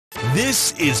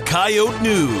This is Coyote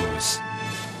News.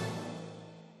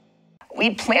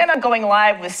 We plan on going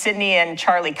live with Sydney and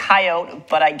Charlie Coyote,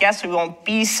 but I guess we won't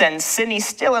be since Sydney's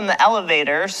still in the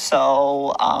elevator,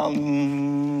 so,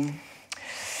 In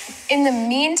the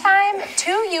meantime,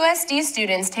 2 USD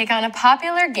students take on a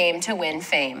popular game to win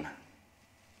fame.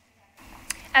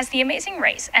 As The Amazing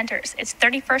Race enters its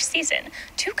 31st season,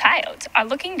 2 coyotes are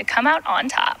looking to come out on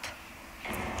top.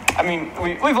 I mean,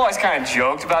 we've always kind of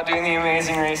joked about doing The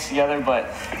Amazing Race together,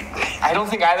 but I don't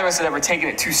think either of us had ever taken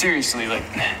it too seriously, like,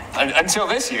 until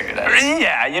this year.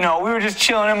 Yeah, you know, we were just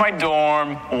chilling in my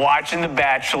dorm, watching The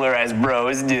Bachelor as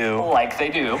bros do. Like they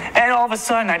do. And all of a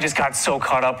sudden, I just got so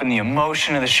caught up in the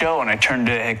emotion of the show, and I turned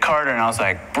to Carter, and I was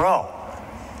like, bro,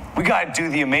 we gotta do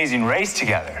The Amazing Race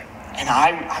together. And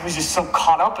I was just so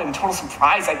caught up in total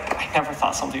surprise. I never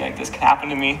thought something like this could happen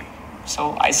to me.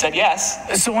 So I said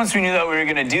yes. So once we knew that we were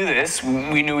gonna do this,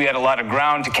 we knew we had a lot of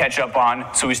ground to catch up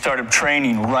on, so we started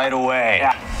training right away.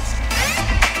 Yeah.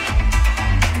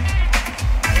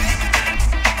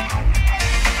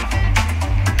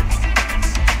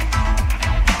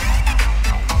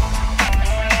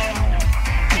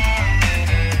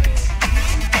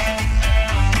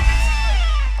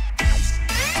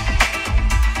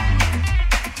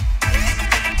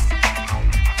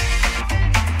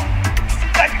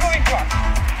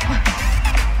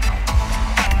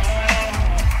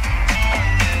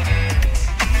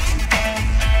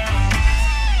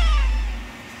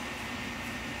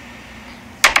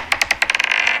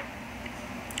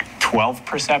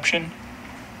 Perception.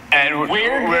 And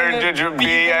We're going to be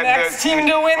the at next team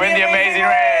to win the Amazing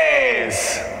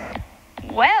Race.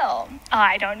 Well,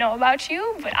 I don't know about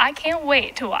you, but I can't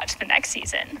wait to watch the next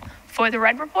season. For the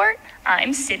Red Report,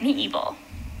 I'm Sydney Evil.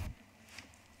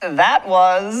 that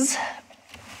was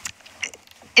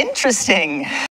interesting.